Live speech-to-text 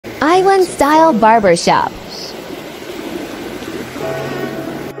Island Style Barbershop.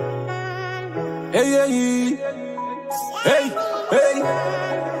 Hey, hey, hey, hey.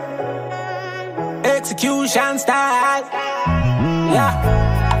 Execution style. Yeah.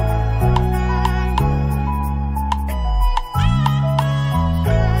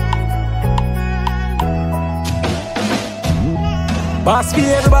 Boss for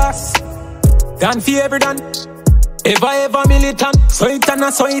every boss, done for every done. Ever militant, so it and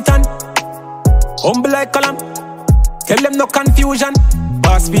humble like column, tell them no confusion.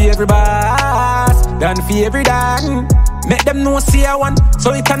 Boss for every boss, done for every done. Make them know see I want,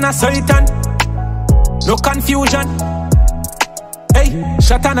 so it and no confusion. Hey,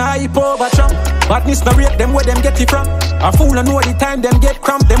 shot and hype over Trump. Badness no rate them where them get it from. A fool I know the time them get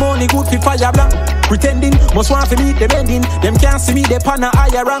cramped. Them only good for fire blank. Pretending, must want to meet them ending. Them can't see me, they pan a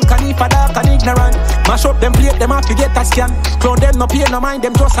higher rank. And if a dark and ignorant, mash up them plate, them have to get a scan. Clown them no pay no mind,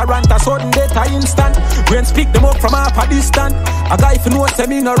 them just a rant. A sudden death a instant. Brain speak them up from half a distance. A guy for know say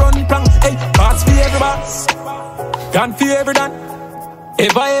me no run plank. Hey, boss for every boss, done for every done.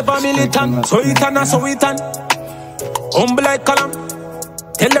 Ever militant, so it and humble like column,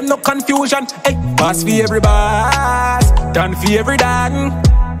 tell them no confusion. Hey, boss for every boss, done for every done.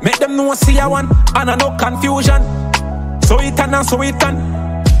 Make them know see I want, and no confusion. So it and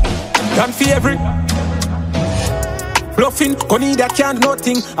done for every. Bluffing, gon' need that can't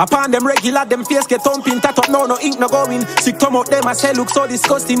nothing. Upon them regular, them face get thumping. Tat up no ink no going. Sick tom out them, I say look so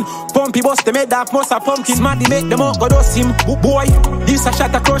disgusting. Pumpy bust them head off, must a pumpkin. Smarty make them up, go dust him. Boy, this a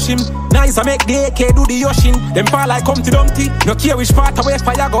shot a crush him. Nice I make the AK do the yoshin. Them fall like come to Dumpty. No care which part away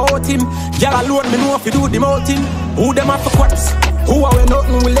fire go out him. Y'all alone me know if you do the mountain. Who them have for quats? Who are we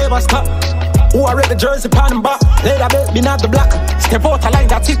nothing will ever stop? Who are red the jersey pan and back? Let a bit be not the black. Step out a line,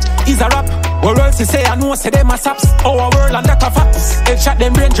 that's it, is a rap. Or else you say I know, say them a saps. Our world and that a facts. Head shot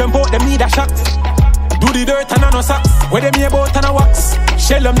them brain jump out, them need a shot. Do the dirt and a no socks. Where them here about and a wax.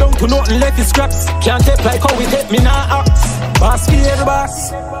 Shell them down to nothing left is scraps. Can't take like how we take me now axe. Boss for every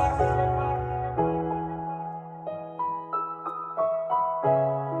boss.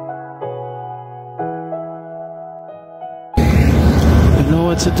 Know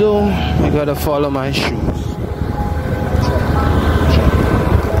what to do, I gotta follow my shoes.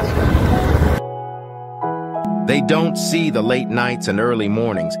 They don't see the late nights and early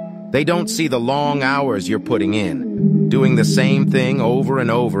mornings. They don't see the long hours you're putting in, doing the same thing over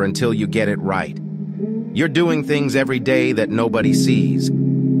and over until you get it right. You're doing things every day that nobody sees,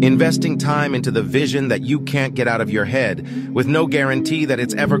 investing time into the vision that you can't get out of your head with no guarantee that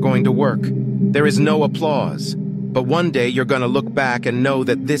it's ever going to work. There is no applause. But one day you're gonna look back and know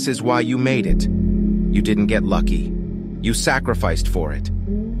that this is why you made it. You didn't get lucky. You sacrificed for it.